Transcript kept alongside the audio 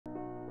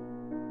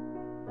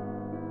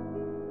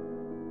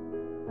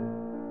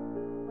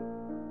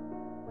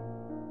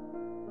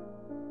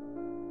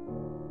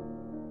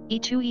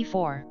e2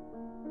 e4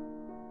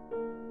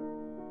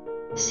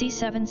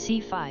 c7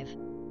 c5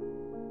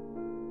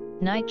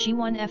 knight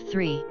g1 f3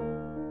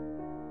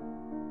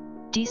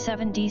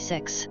 d7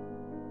 d6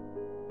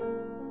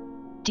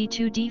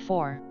 d2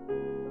 d4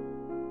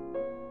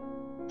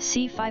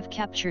 c5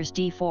 captures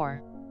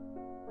d4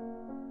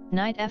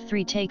 knight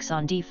f3 takes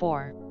on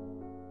d4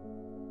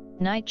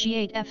 knight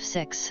g8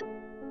 f6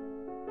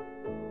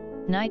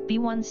 knight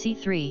b1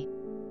 c3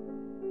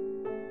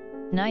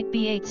 knight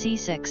b8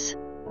 c6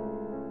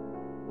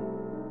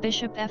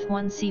 bishop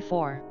f1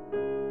 c4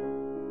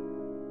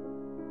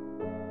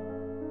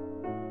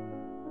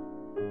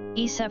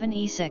 e7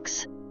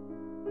 e6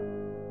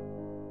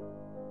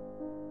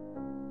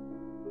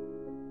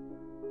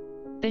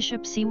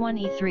 bishop c1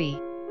 e3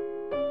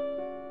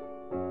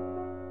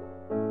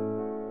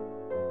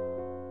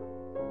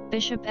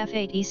 bishop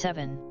f8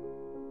 e7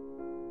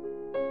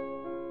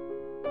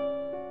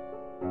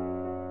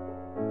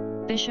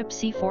 bishop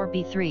c4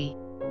 b3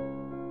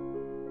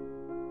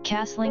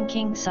 castling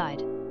king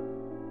side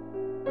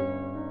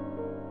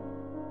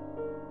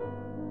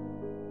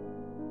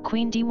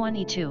queen d1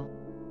 e2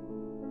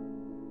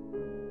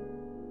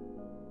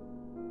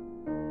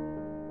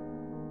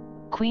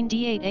 queen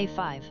d8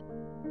 a5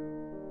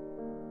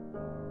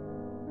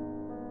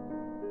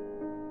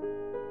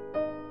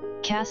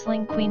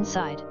 castling queen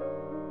side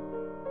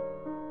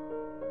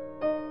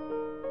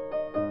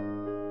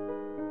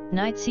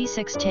knight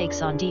c6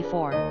 takes on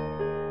d4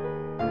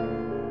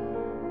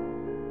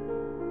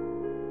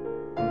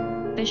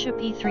 bishop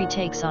e3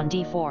 takes on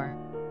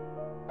d4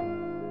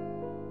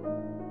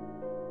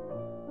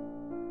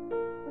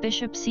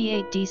 bishop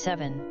c8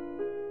 d7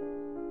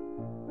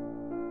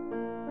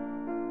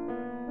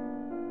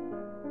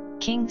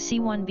 king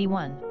c1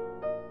 b1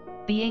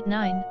 b8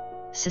 9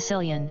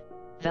 Sicilian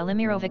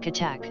Marovic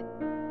attack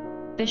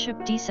bishop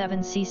d7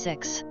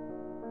 c6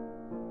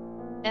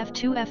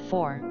 f2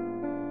 f4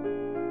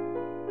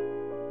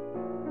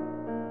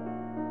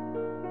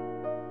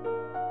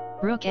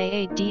 rook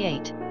a8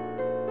 d8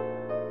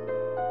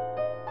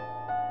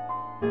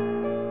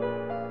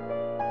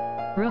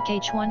 rook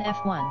h1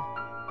 f1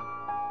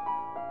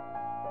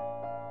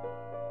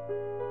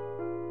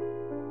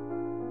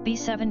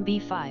 b7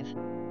 b5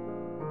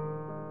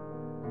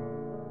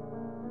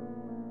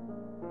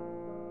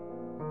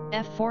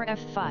 f4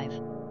 f5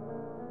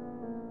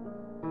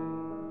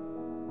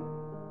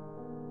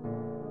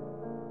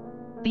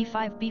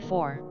 b5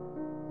 b4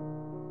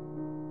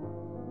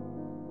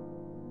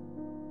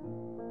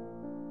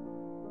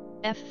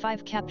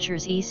 f5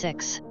 captures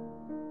e6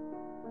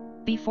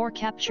 b4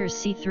 captures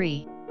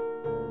c3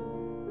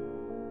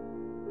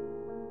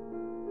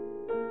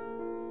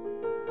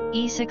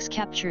 e6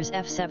 captures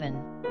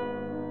f7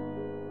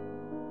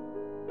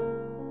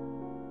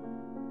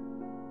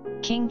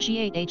 king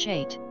g8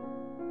 h8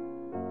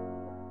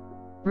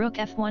 rook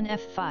f1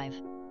 f5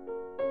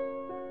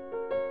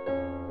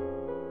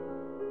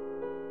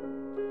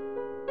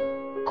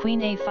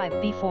 queen a5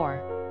 b4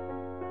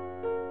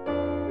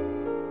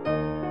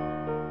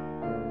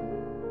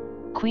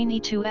 queen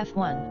e2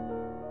 f1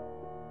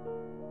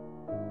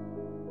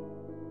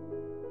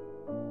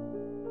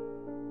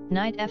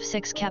 knight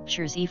f6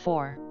 captures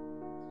e4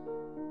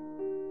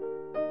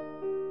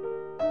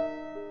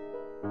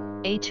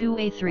 a2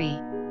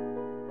 a3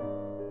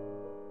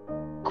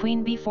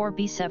 queen b4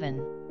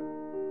 b7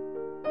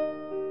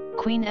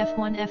 queen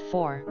f1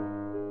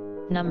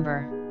 f4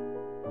 number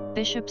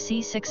bishop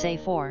c6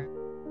 a4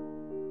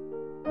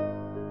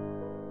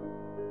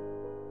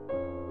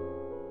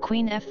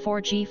 queen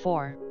f4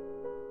 g4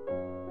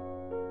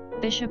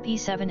 bishop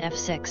e7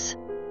 f6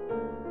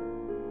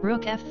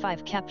 rook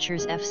f5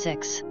 captures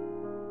f6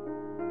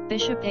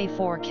 bishop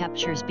a4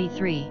 captures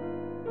b3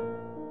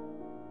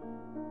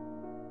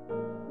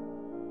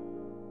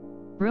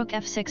 rook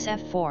f6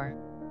 f4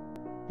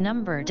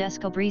 number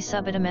descobri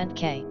subitament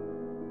k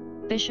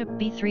bishop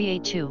b3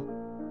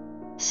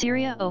 a2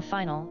 Syria O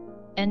final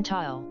end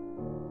tile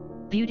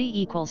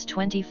beauty equals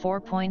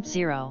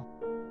 24.0